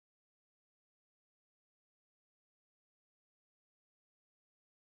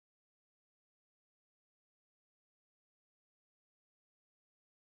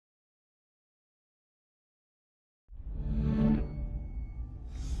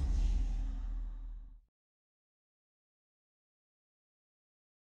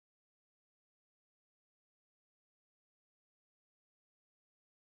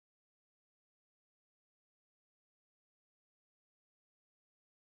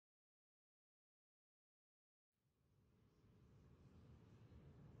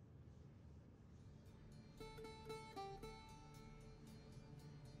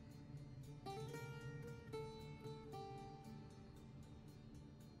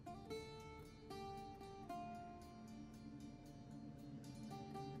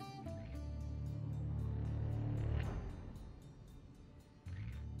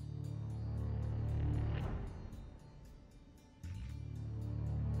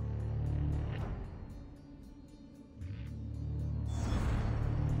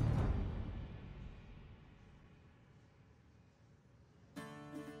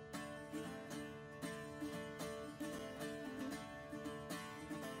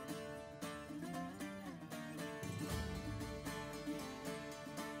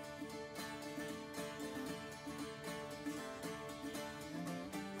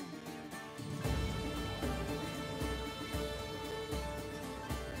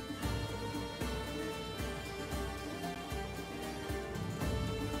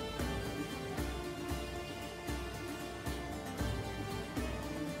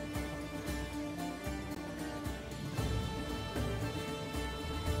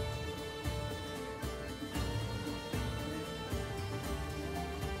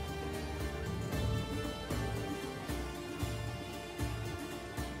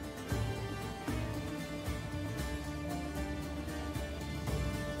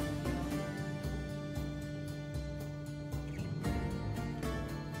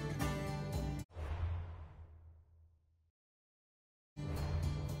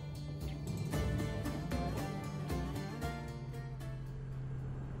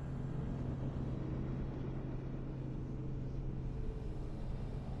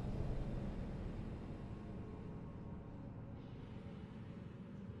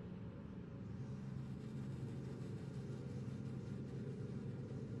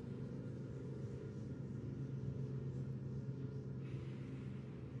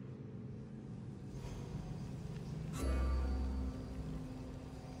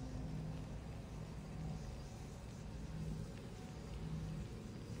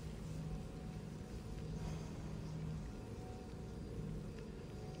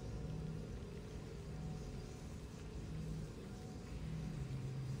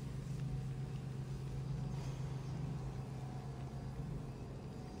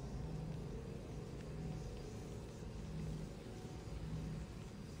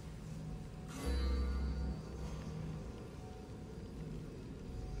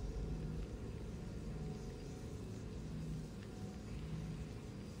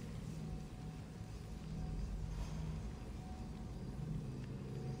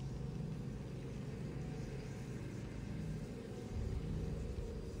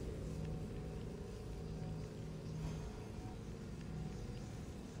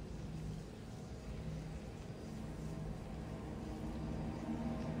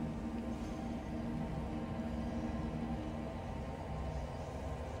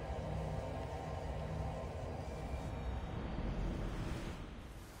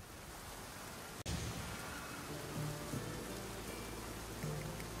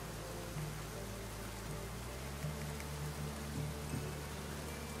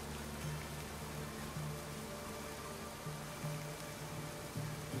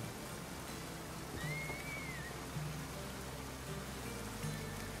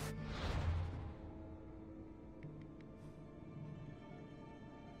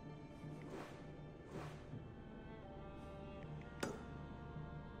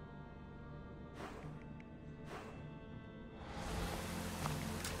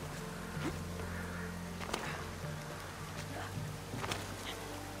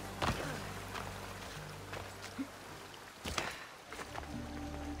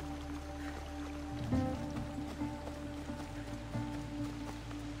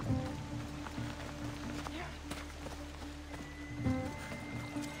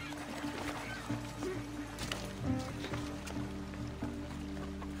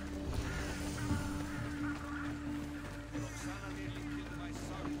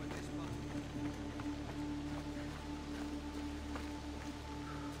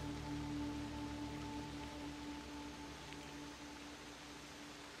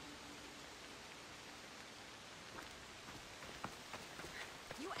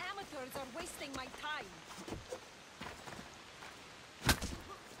methods are wasting my time.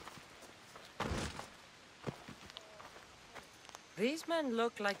 These men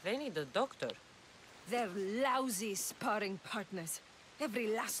look like they need a doctor. They're lousy sparring partners. Every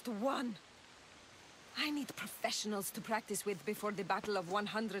last one. I need professionals to practice with before the Battle of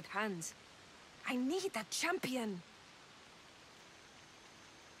 100 Hands. I need a champion.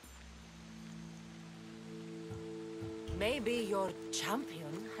 Maybe your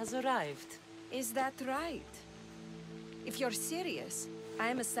champion has arrived. Is that right? If you're serious, I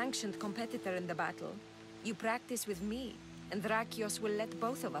am a sanctioned competitor in the battle. You practice with me, and Drakios will let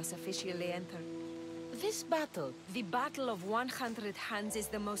both of us officially enter. This battle, The Battle of 100 Hands is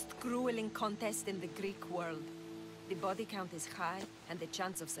the most grueling contest in the Greek world. The body count is high, and the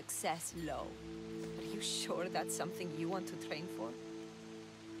chance of success low. Are you sure that's something you want to train for?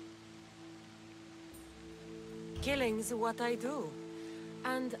 killing's what I do.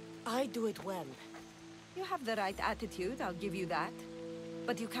 And I do it well. You have the right attitude, I'll give you that.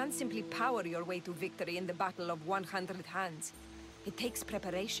 But you can't simply power your way to victory in the Battle of 100 Hands. It takes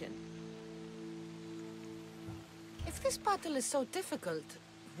preparation. If this battle is so difficult,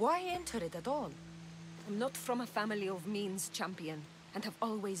 why enter it at all? I'm not from a family of means, champion, and have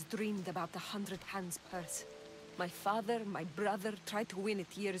always dreamed about the 100 Hands purse. My father, my brother tried to win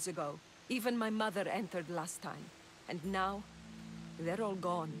it years ago. Even my mother entered last time. And now, they're all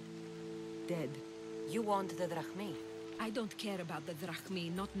gone. Dead. You want the drachmi? I don't care about the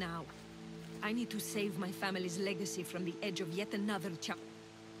drachmi, not now. I need to save my family's legacy from the edge of yet another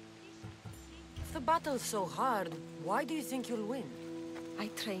If the battle's so hard, why do you think you'll win? I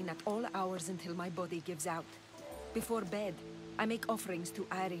train at all hours until my body gives out. Before bed, I make offerings to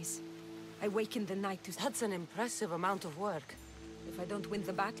Ares. I wake in the night to... That's an impressive amount of work. If I don't win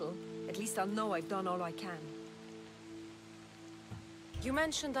the battle, at least I'll know I've done all I can. You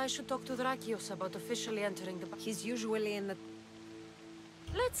mentioned I should talk to Drakios about officially entering the battle. He's usually in the...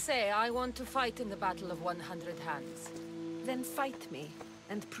 Let's say I want to fight in the Battle of 100 Hands. Then fight me,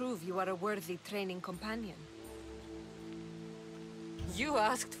 and prove you are a worthy training companion. You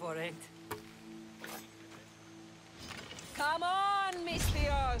asked for it. Come on,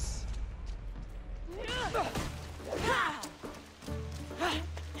 Mystios!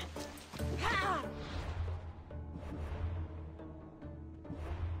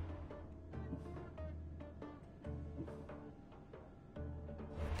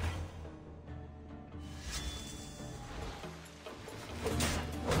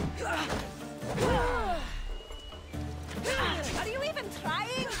 Are you even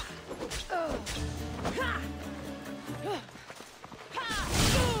trying?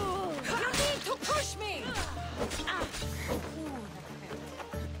 You need to push me!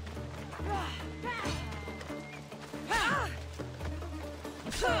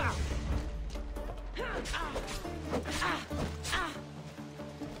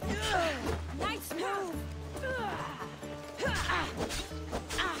 Nice move!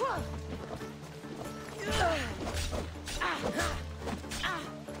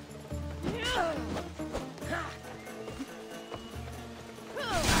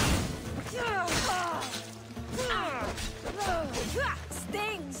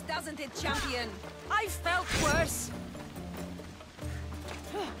 Stings, doesn't it, champion? I felt worse.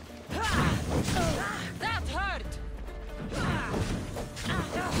 That hurt.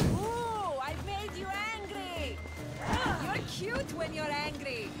 Ooh, I made you angry. You're cute when you're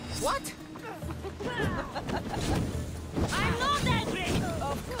angry. What? I'm not angry!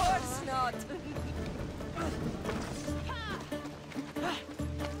 Of course not!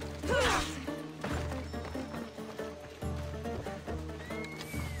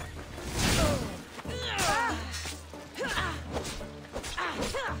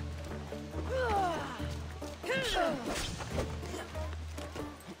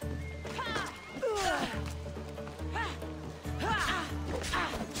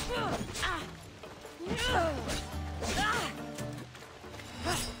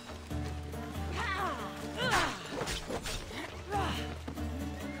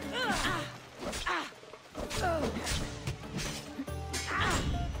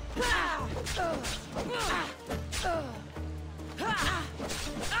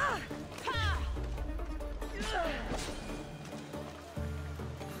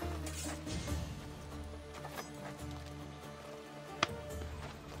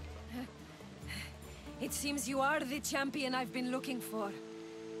 It seems you are the champion I've been looking for.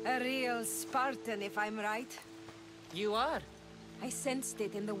 A real Spartan, if I'm right. You are? I sensed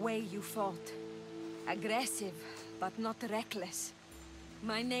it in the way you fought. Aggressive, but not reckless.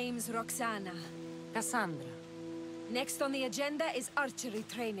 My name's Roxana. Cassandra. Next on the agenda is archery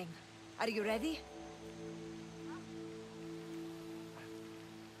training. Are you ready?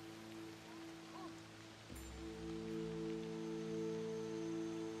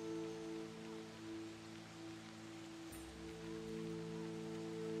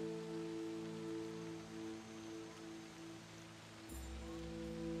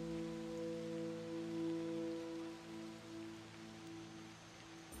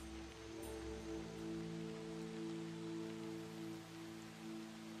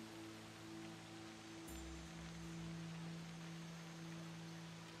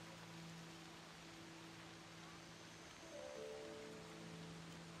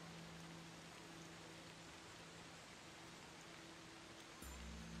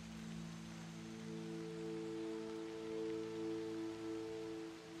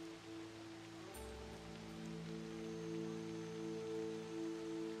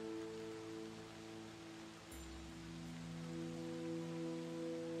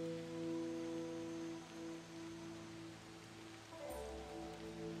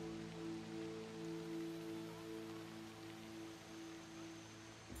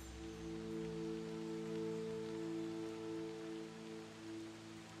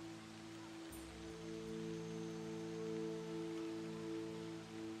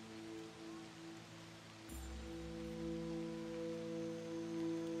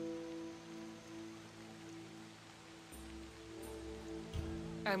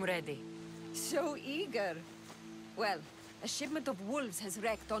 I'm ready. So eager. Well, a shipment of wolves has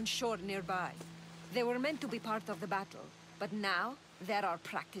wrecked on shore nearby. They were meant to be part of the battle, but now they're our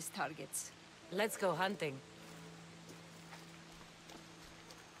practice targets. Let's go hunting.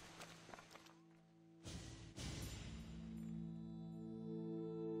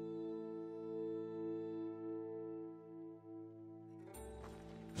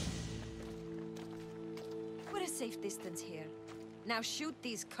 We're a safe distance here. Now shoot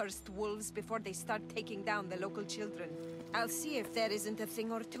these cursed wolves before they start taking down the local children. I'll see if there isn't a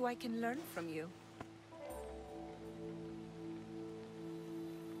thing or two I can learn from you.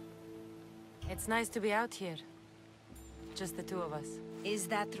 It's nice to be out here. Just the two of us. Is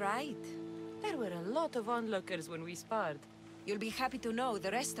that right? There were a lot of onlookers when we sparred. You'll be happy to know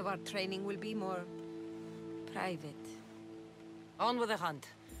the rest of our training will be more... private. On with the hunt.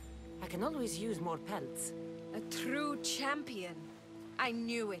 I can always use more pelts. A true champion. I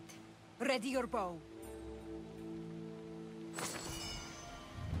knew it. Ready your bow.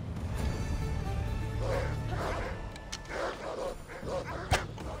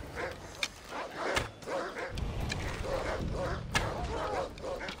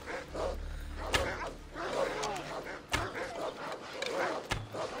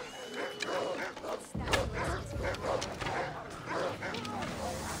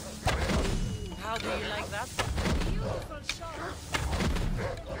 How do you like that? Beautiful shot.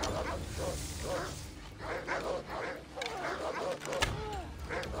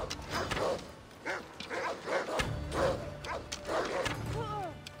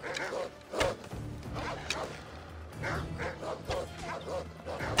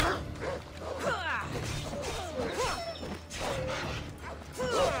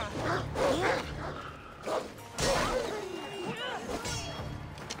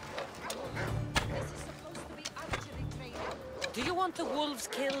 Do you want the wolves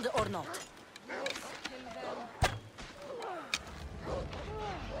killed or not?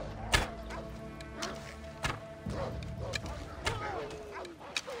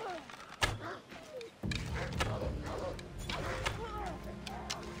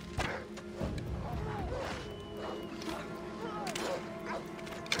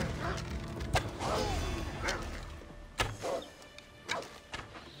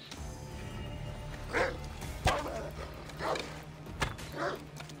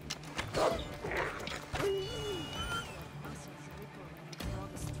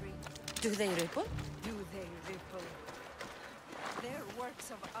 Do they ripple? Do they ripple? They're works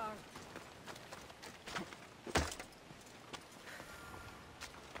of art.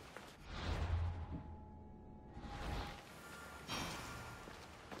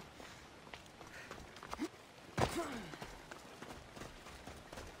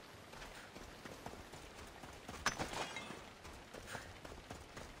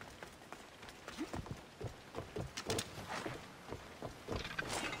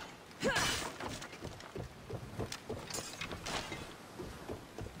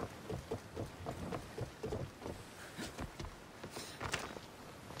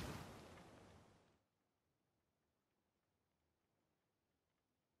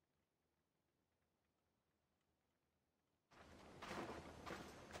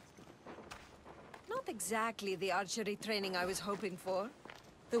 Not exactly the archery training I was hoping for.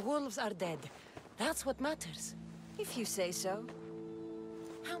 The wolves are dead. That's what matters. If you say so.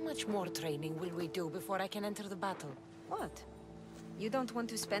 How much more training will we do before I can enter the battle? What? You don't want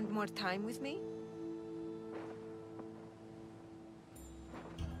to spend more time with me?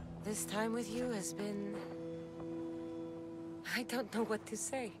 This time with you has been... I don't know what to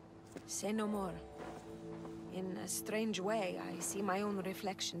say. Say no more. In a strange way, I see my own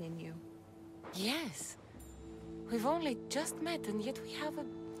reflection in you. Yes. We've only just met, and yet we have a...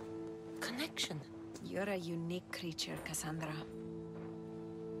 connection. You're a unique creature, Cassandra.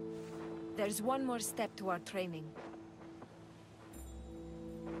 There's one more step to our training.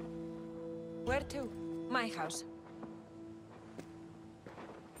 Where to? My house.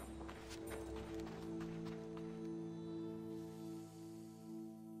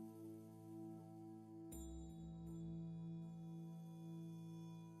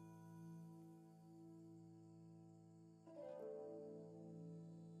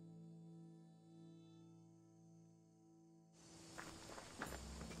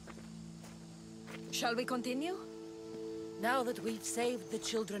 Shall we continue? Now that we've saved the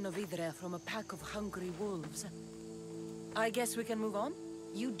children of Idre from a pack of hungry wolves, I guess we can move on?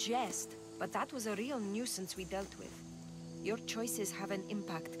 You jest, but that was a real nuisance we dealt with. Your choices have an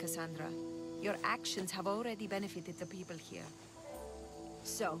impact, Cassandra. Your actions have already benefited the people here.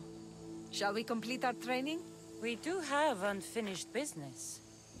 So, shall we complete our training? We do have unfinished business.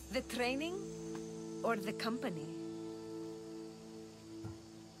 The training? Or the company?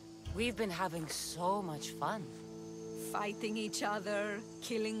 We've been having so much fun. Fighting each other,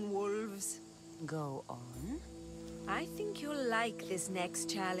 killing wolves. Go on. I think you'll like this next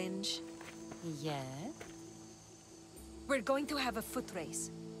challenge. Yeah? We're going to have a foot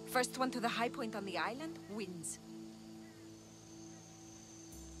race. First one to the high point on the island wins.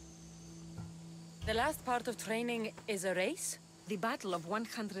 The last part of training is a race? The Battle of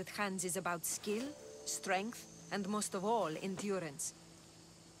 100 Hands is about skill, strength, and most of all, endurance.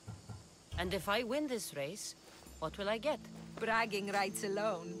 And if I win this race, what will I get? Bragging rights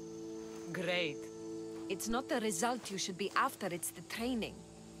alone. Great. It's not the result you should be after, it's the training.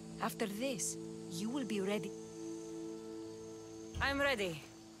 After this, you will be ready. I'm ready.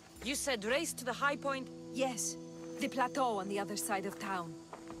 You said race to the high point? Yes, the plateau on the other side of town.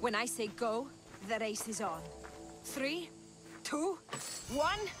 When I say go, the race is on. 3, 2,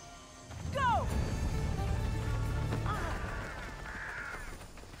 1, go!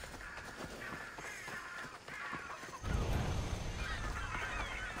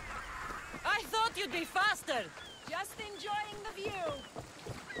 I thought you'd be faster! Just enjoying the view.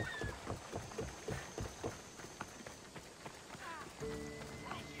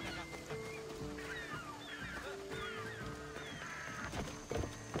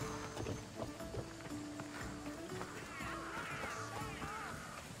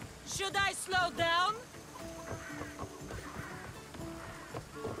 Should I slow down?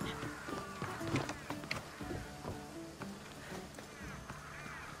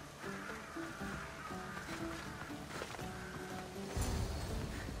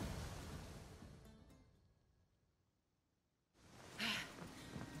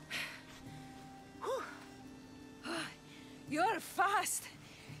 You're fast,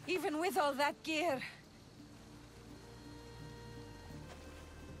 even with all that gear.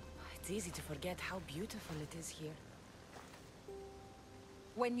 It's easy to forget how beautiful it is here.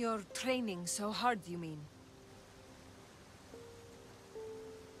 When you're training so hard, you mean?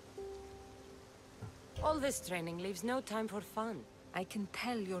 All this training leaves no time for fun. I can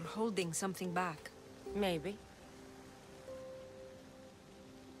tell you're holding something back. Maybe.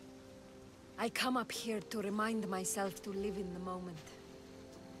 I come up here to remind myself to live in the moment.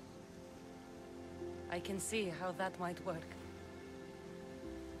 I can see how that might work.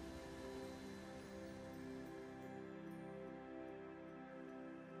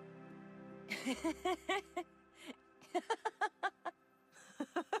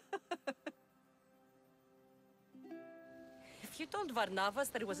 If you told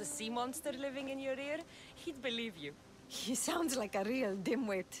Varnavas there was a sea monster living in your ear, he'd believe you. He sounds like a real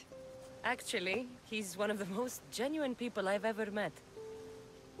dimwit. Actually, he's one of the most genuine people I've ever met.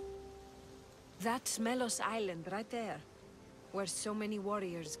 That's Melos Island right there, where so many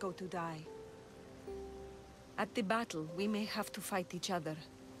warriors go to die. At the battle, we may have to fight each other,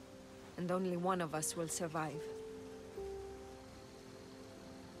 and only one of us will survive.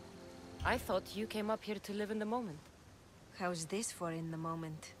 I thought you came up here to live in the moment. How's this for in the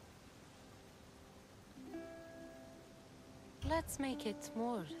moment? Let's make it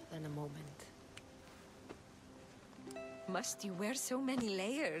more than a moment. Must you wear so many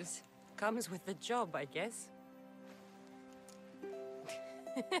layers? Comes with the job, I guess.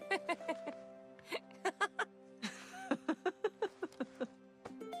 I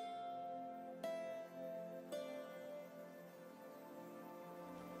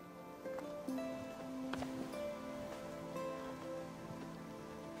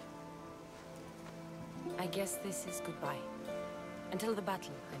guess this is goodbye. Until the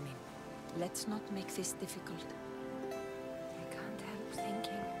battle, I mean. Let's not make this difficult. I can't help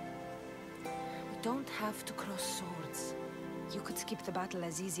thinking. We don't have to cross swords. You could skip the battle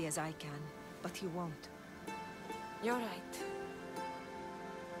as easy as I can, but you won't. You're right.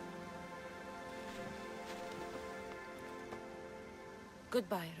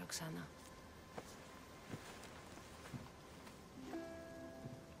 Goodbye, Roxana.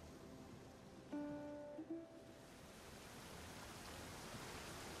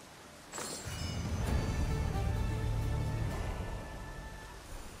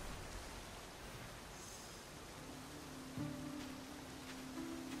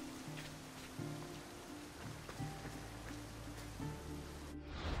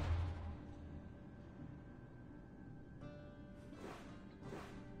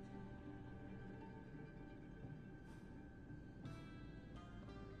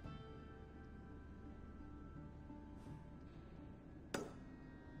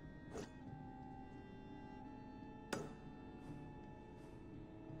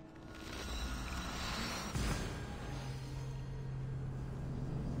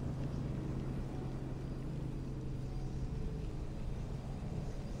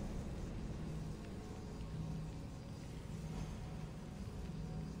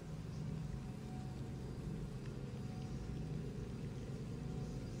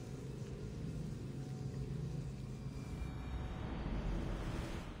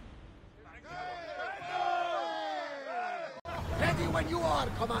 Ready when you are,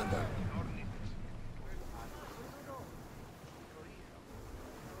 Commander!